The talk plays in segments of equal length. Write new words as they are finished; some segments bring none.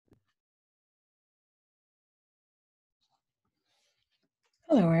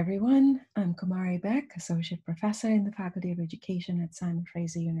Hello, everyone. I'm Kumari Beck, Associate Professor in the Faculty of Education at Simon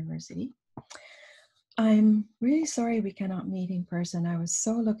Fraser University. I'm really sorry we cannot meet in person. I was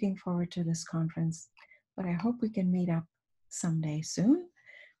so looking forward to this conference, but I hope we can meet up someday soon.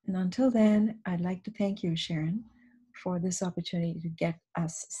 And until then, I'd like to thank you, Sharon, for this opportunity to get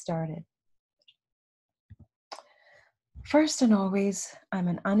us started. First and always, I'm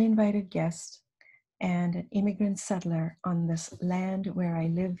an uninvited guest and an immigrant settler on this land where I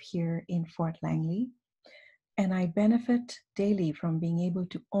live here in Fort Langley, and I benefit daily from being able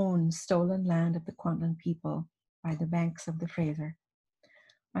to own stolen land of the Kwantlen people by the banks of the Fraser.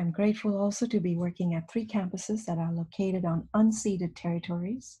 I'm grateful also to be working at 3 campuses that are located on unceded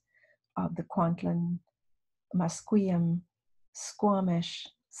territories of the Kwantlen, Musqueam, Squamish,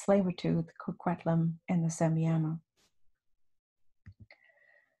 Tsleil-Waututh, Coquitlam, and the Semiahmoo.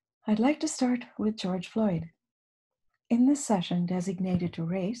 I'd like to start with George Floyd. In this session designated to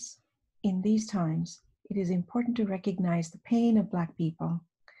race, in these times, it is important to recognize the pain of Black people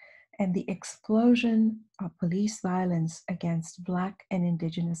and the explosion of police violence against Black and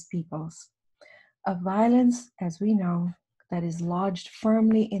Indigenous peoples. A violence, as we know, that is lodged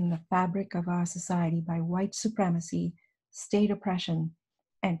firmly in the fabric of our society by white supremacy, state oppression,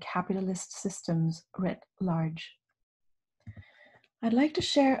 and capitalist systems writ large. I'd like to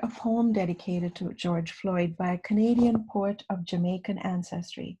share a poem dedicated to George Floyd by a Canadian poet of Jamaican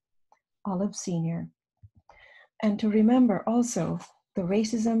ancestry, Olive Sr., and to remember also the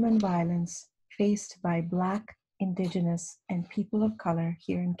racism and violence faced by Black, Indigenous, and people of color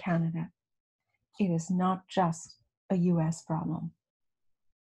here in Canada. It is not just a US problem.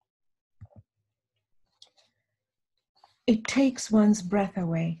 It takes one's breath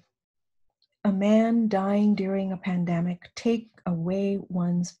away. A man dying during a pandemic take away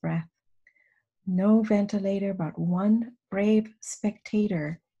one's breath. No ventilator, but one brave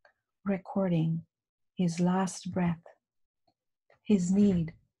spectator recording his last breath, his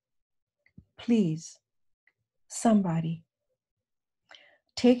need. Please, somebody.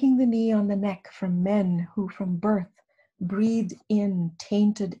 Taking the knee on the neck from men who from birth breathed in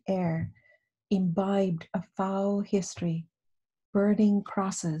tainted air, imbibed a foul history, burning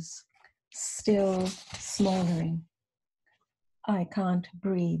crosses, still smoldering. I can't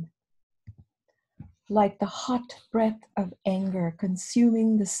breathe. Like the hot breath of anger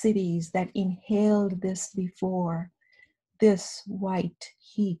consuming the cities that inhaled this before, this white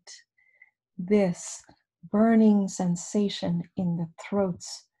heat, this burning sensation in the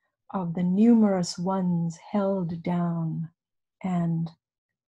throats of the numerous ones held down, and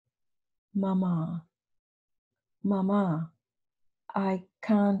Mama, Mama, I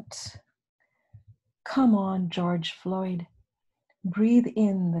can't. Come on, George Floyd. Breathe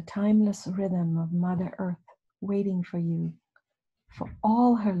in the timeless rhythm of Mother Earth waiting for you, for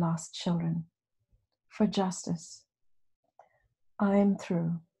all her lost children, for justice. I am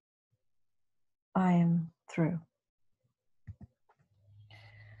through. I am through.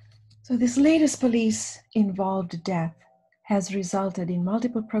 So this latest police-involved death has resulted in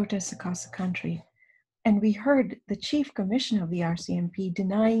multiple protests across the country. And we heard the Chief Commissioner of the RCMP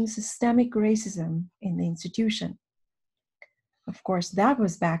denying systemic racism in the institution. Of course, that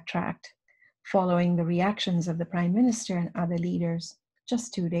was backtracked following the reactions of the Prime Minister and other leaders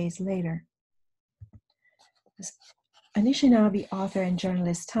just 2 days later. Anishinaabe author and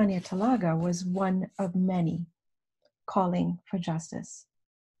journalist Tanya Talaga was one of many calling for justice.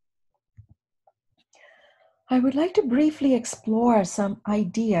 I would like to briefly explore some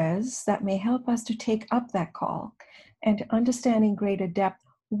ideas that may help us to take up that call and to understand in greater depth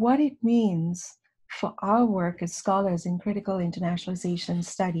what it means for our work as scholars in critical internationalization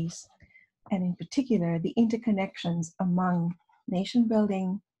studies, and in particular, the interconnections among nation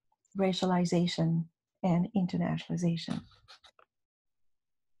building, racialization, and internationalization.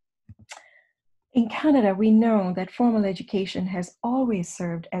 In Canada, we know that formal education has always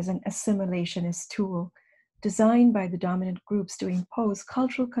served as an assimilationist tool designed by the dominant groups to impose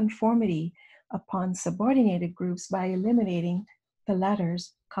cultural conformity upon subordinated groups by eliminating the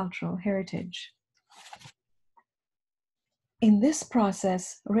latter's cultural heritage. In this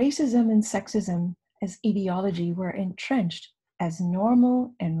process, racism and sexism as ideology were entrenched as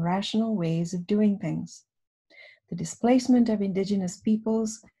normal and rational ways of doing things. The displacement of Indigenous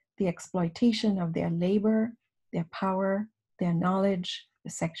peoples, the exploitation of their labor, their power, their knowledge,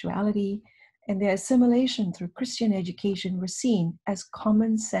 their sexuality, and their assimilation through Christian education were seen as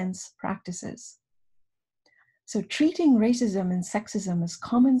common sense practices. So treating racism and sexism as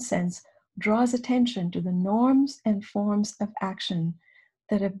common sense draws attention to the norms and forms of action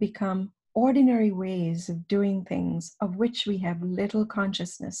that have become ordinary ways of doing things of which we have little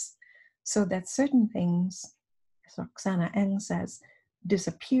consciousness, so that certain things, as Roxana Eng says,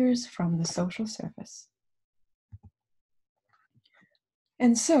 disappears from the social surface.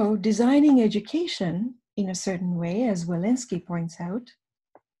 And so designing education in a certain way, as Walensky points out,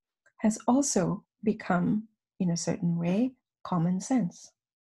 has also become, in a certain way, common sense.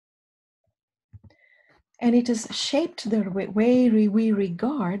 And it has shaped the way we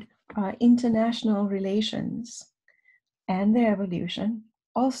regard international relations and their evolution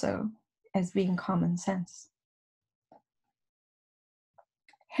also as being common sense.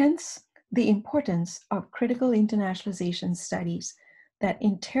 Hence, the importance of critical internationalization studies that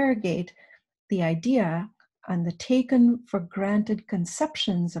interrogate the idea and the taken for granted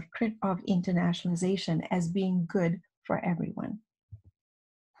conceptions of internationalization as being good for everyone.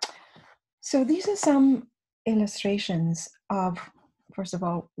 So these are some illustrations of, first of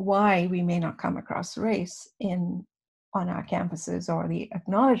all, why we may not come across race on our campuses, or the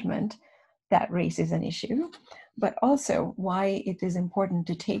acknowledgement that race is an issue, but also why it is important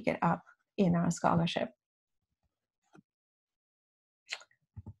to take it up in our scholarship.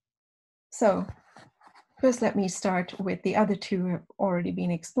 So first, let me start with the other two have already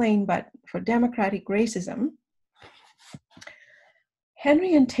been explained, but for democratic racism,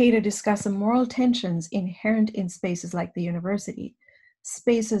 Henry and Taylor discuss the moral tensions inherent in spaces like the university,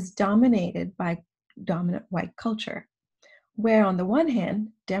 spaces dominated by dominant white culture, where on the one hand,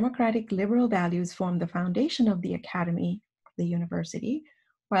 democratic liberal values form the foundation of the academy, the university,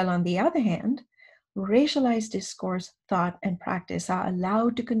 while on the other hand, racialized discourse, thought, and practice are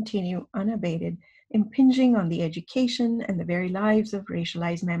allowed to continue unabated, impinging on the education and the very lives of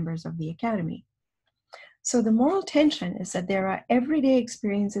racialized members of the academy. So the moral tension is that there are everyday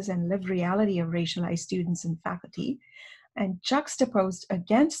experiences and lived reality of racialized students and faculty, and juxtaposed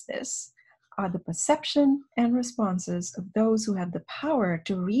against this are the perception and responses of those who have the power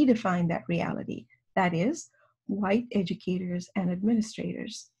to redefine that reality, that is, white educators and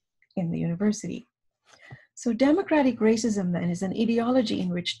administrators in the university. So democratic racism then is an ideology in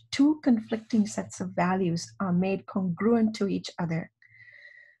which two conflicting sets of values are made congruent to each other.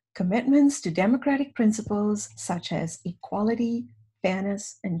 Commitments to democratic principles such as equality,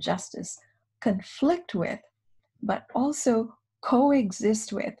 fairness, and justice conflict with, but also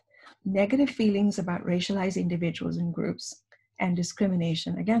coexist with, negative feelings about racialized individuals and groups and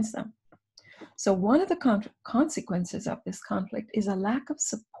discrimination against them. So one of the consequences of this conflict is a lack of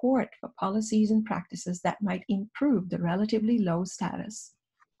support for policies and practices that might improve the relatively low status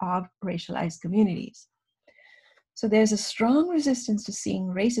of racialized communities. So there's a strong resistance to seeing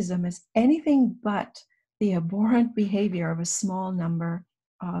racism as anything but the abhorrent behavior of a small number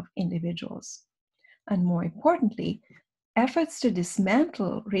of individuals. And more importantly, efforts to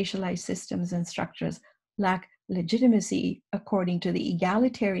dismantle racialized systems and structures lack legitimacy according to the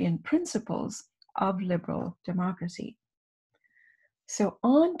egalitarian principles of liberal democracy. So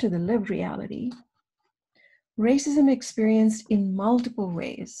on to the lived reality. Racism experienced in multiple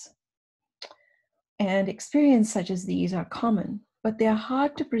ways. And experiences such as these are common, but they're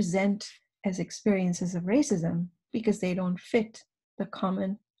hard to present as experiences of racism because they don't fit the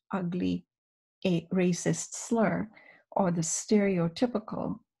common, ugly, racist slur or the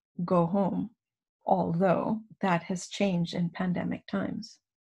stereotypical go home, although that has changed in pandemic times.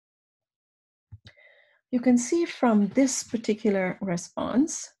 You can see from this particular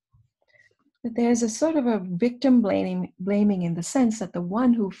response that there's a sort of a victim blaming in the sense that the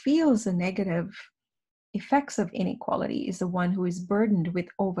one who feels the negative effects of inequality is the one who is burdened with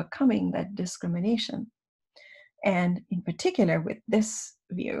overcoming that discrimination. And in particular, with this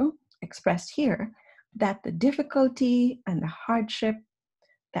view expressed here, that the difficulty and the hardship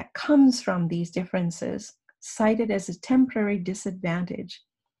that comes from these differences, cited as a temporary disadvantage,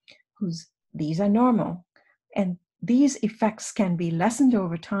 these are normal, and these effects can be lessened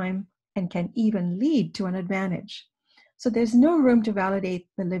over time and can even lead to an advantage. So there's no room to validate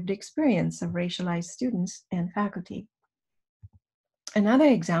the lived experience of racialized students and faculty. Another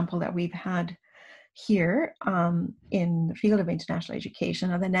example that we've had here in the field of international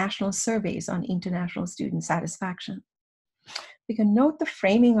education are the national surveys on international student satisfaction. We can note the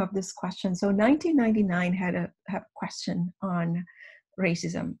framing of this question. So 1999 had a question on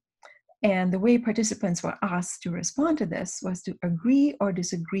racism. And the way participants were asked to respond to this was to agree or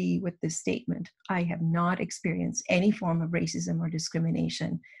disagree with this statement. I have not experienced any form of racism or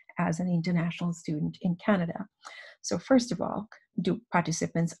discrimination as an international student in Canada. So first of all, do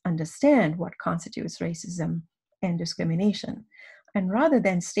participants understand what constitutes racism and discrimination? And rather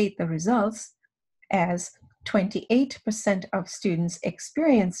than state the results as 28% of students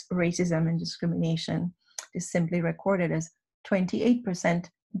experience racism and discrimination is simply recorded as 28%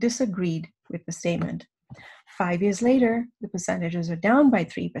 disagreed with the statement. 5 years later, the percentages are down by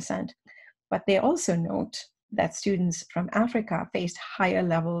 3%, but they also note that students from Africa faced higher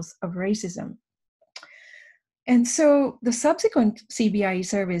levels of racism. And so the subsequent CBIE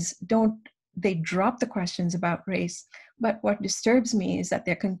surveys they drop the questions about race, but what disturbs me is that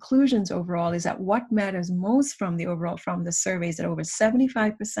their conclusions overall is that what matters most from the surveys, that over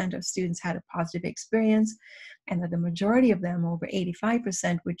 75% of students had a positive experience, and that the majority of them, over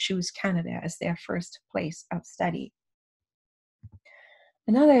 85%, would choose Canada as their first place of study.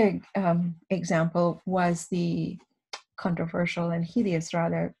 Another example was the controversial and hideous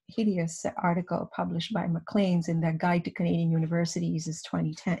article published by Maclean's in their Guide to Canadian Universities in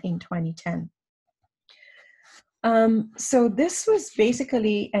 2010. So this was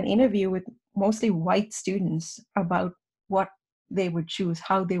basically an interview with mostly white students about what they would choose,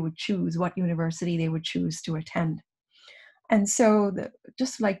 how they would choose, what university they would choose to attend. And so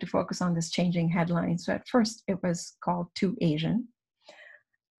just like to focus on this changing headline. So at first it was called Too Asian,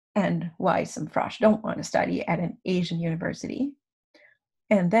 and why some frosh don't want to study at an Asian university.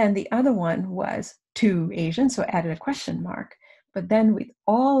 And then the other one was Too Asian, so added a question mark. But then with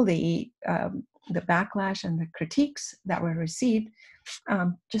all the backlash and the critiques that were received,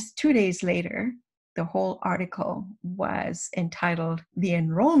 just 2 days later, the whole article was entitled "The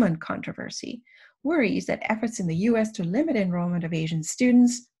Enrollment Controversy Worries that Efforts in the US to Limit Enrollment of Asian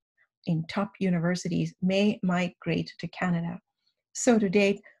Students in Top Universities May Migrate to Canada." So to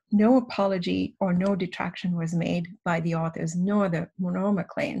date, no apology or no detraction was made by the authors nor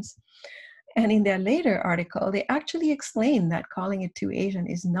Maclean's. And in their later article, they actually explained that calling it Too Asian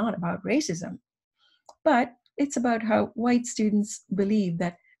is not about racism, but it's about how white students believe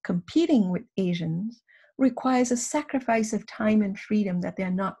that competing with Asians requires a sacrifice of time and freedom that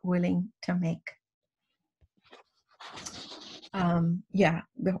they're not willing to make.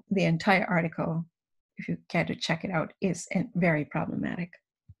 The entire article, if you care to check it out, is very problematic.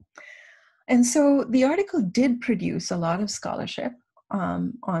 And so the article did produce a lot of scholarship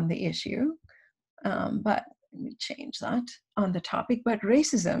on the issue, but let me change that, on the topic. But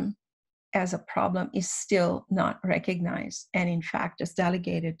racism as a problem is still not recognized, and in fact is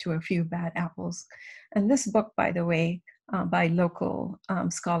delegated to a few bad apples. And this book, by the way, by local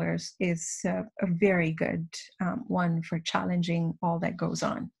scholars, is a very good one for challenging all that goes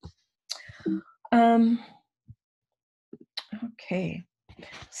on. Okay.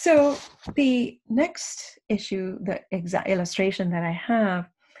 So the next issue, the illustration that I have,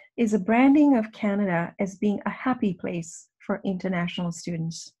 is a branding of Canada as being a happy place for international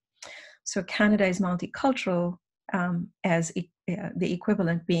students. So Canada is multicultural, as the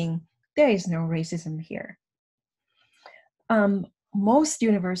equivalent being, there is no racism here. Most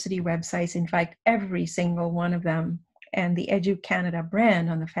university websites, in fact, every single one of them, and the EduCanada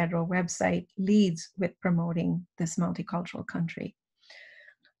brand on the federal website leads with promoting this multicultural country.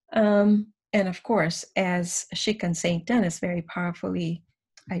 And of course, as Schick and St. Denis very powerfully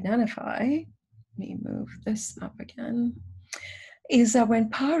identify, let me move this up again, is that when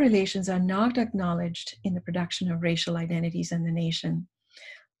power relations are not acknowledged in the production of racial identities in the nation,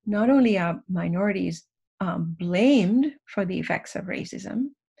 not only are minorities blamed for the effects of racism,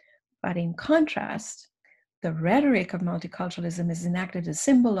 but in contrast, the rhetoric of multiculturalism is enacted as a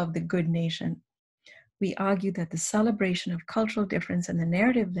symbol of the good nation. We argue that the celebration of cultural difference and the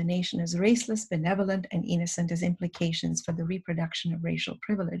narrative of the nation as raceless, benevolent, and innocent has implications for the reproduction of racial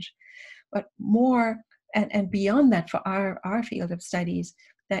privilege. But more, and beyond that, for our field of studies,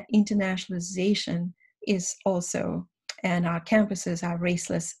 that internationalization is also, and our campuses are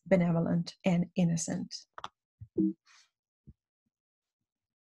raceless, benevolent, and innocent.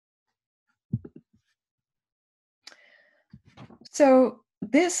 So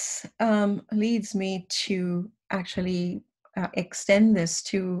this leads me to actually extend this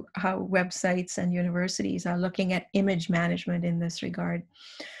to how websites and universities are looking at image management in this regard.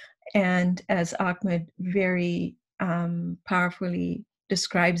 And as Ahmed very powerfully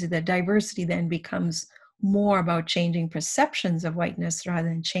describes it, that diversity then becomes more about changing perceptions of whiteness rather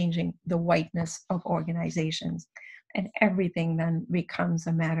than changing the whiteness of organizations. And everything then becomes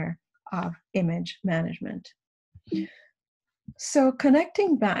a matter of image management. So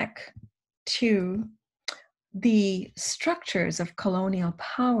connecting back to the structures of colonial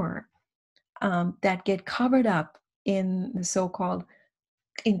power that get covered up in the so-called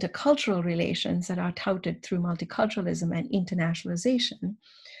intercultural relations that are touted through multiculturalism and internationalization.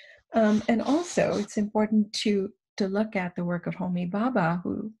 And also, it's important to look at the work of Homi Bhabha,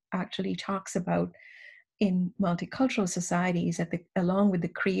 who actually talks about in multicultural societies, along with the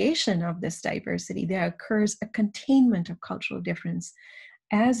creation of this diversity, there occurs a containment of cultural difference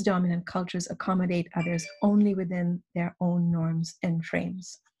as dominant cultures accommodate others only within their own norms and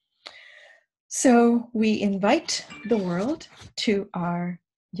frames. So we invite the world to our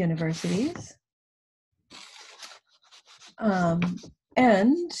universities,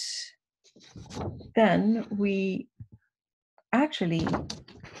 and then we actually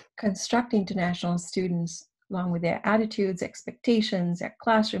construct international students along with their attitudes, expectations, their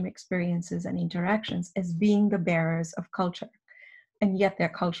classroom experiences, and interactions as being the bearers of culture. And yet their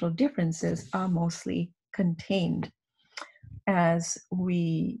cultural differences are mostly contained as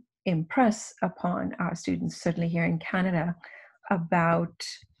we impress upon our students, certainly here in Canada, about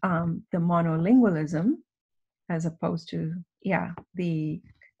the monolingualism as opposed to, the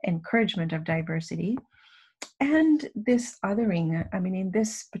encouragement of diversity. And this othering, I mean, in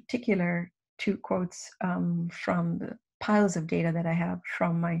this particular two quotes from the piles of data that I have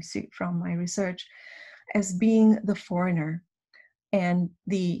from my research, as being the foreigner, and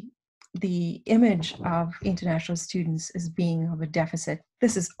the image of international students as being of a deficit.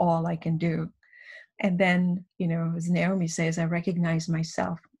 This is all I can do. And then, as Naomi says, I recognize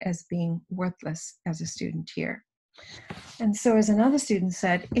myself as being worthless as a student here. And so, as another student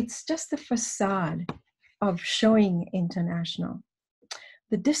said, it's just the facade of showing international.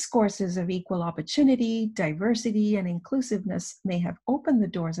 The discourses of equal opportunity, diversity, and inclusiveness may have opened the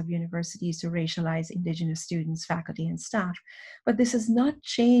doors of universities to racialize Indigenous students, faculty, and staff, but this has not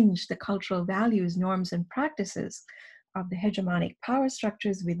changed the cultural values, norms, and practices of the hegemonic power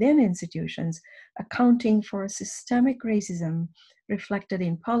structures within institutions, accounting for systemic racism reflected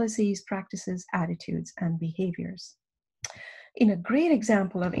in policies, practices, attitudes, and behaviors. In a great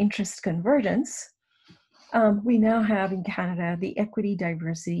example of interest convergence, we now have in Canada the Equity,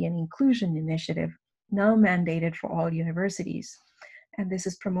 Diversity, and Inclusion Initiative, now mandated for all universities. And this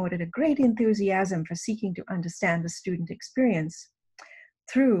has promoted a great enthusiasm for seeking to understand the student experience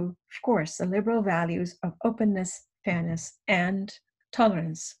through, of course, the liberal values of openness, fairness, and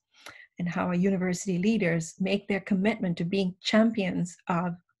tolerance, and how our university leaders make their commitment to being champions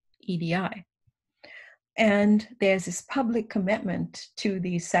of EDI. And there's this public commitment to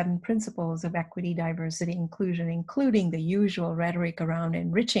these 7 principles of equity, diversity, inclusion, including the usual rhetoric around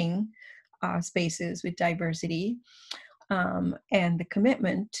enriching our spaces with diversity, and the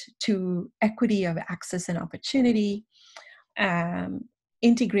commitment to equity of access and opportunity,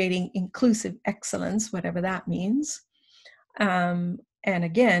 integrating inclusive excellence, whatever that means, and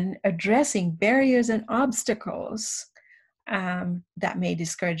again, addressing barriers and obstacles that may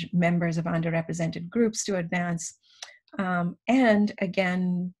discourage members of underrepresented groups to advance, and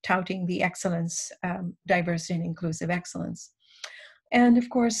again, touting the excellence, diversity and inclusive excellence. And of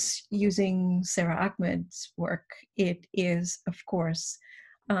course, using Sarah Ahmed's work, it is, of course,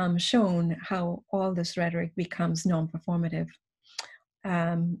 shown how all this rhetoric becomes non-performative.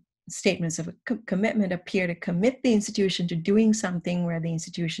 Statements of commitment appear to commit the institution to doing something where the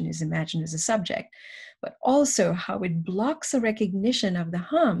institution is imagined as a subject, but also how it blocks the recognition of the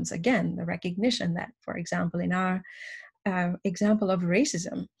harms. Again, the recognition that, for example, in our example of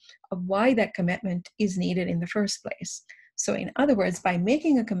racism, of why that commitment is needed in the first place. So in other words, by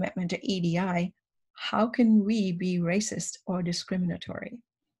making a commitment to EDI, how can we be racist or discriminatory?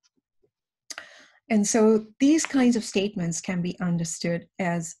 And so these kinds of statements can be understood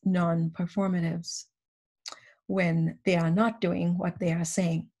as non-performatives when they are not doing what they are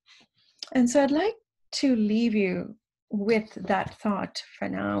saying. And so I'd like to leave you with that thought for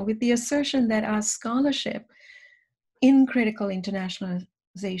now, with the assertion that our scholarship in critical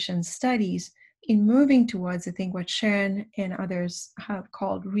internationalization studies, in moving towards, I think, what Sharon and others have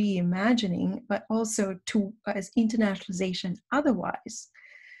called reimagining, but also to as internationalization otherwise,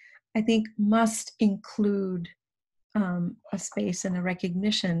 I think must include a space and a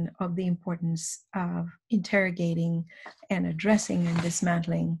recognition of the importance of interrogating and addressing and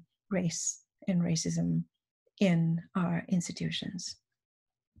dismantling race and racism in our institutions.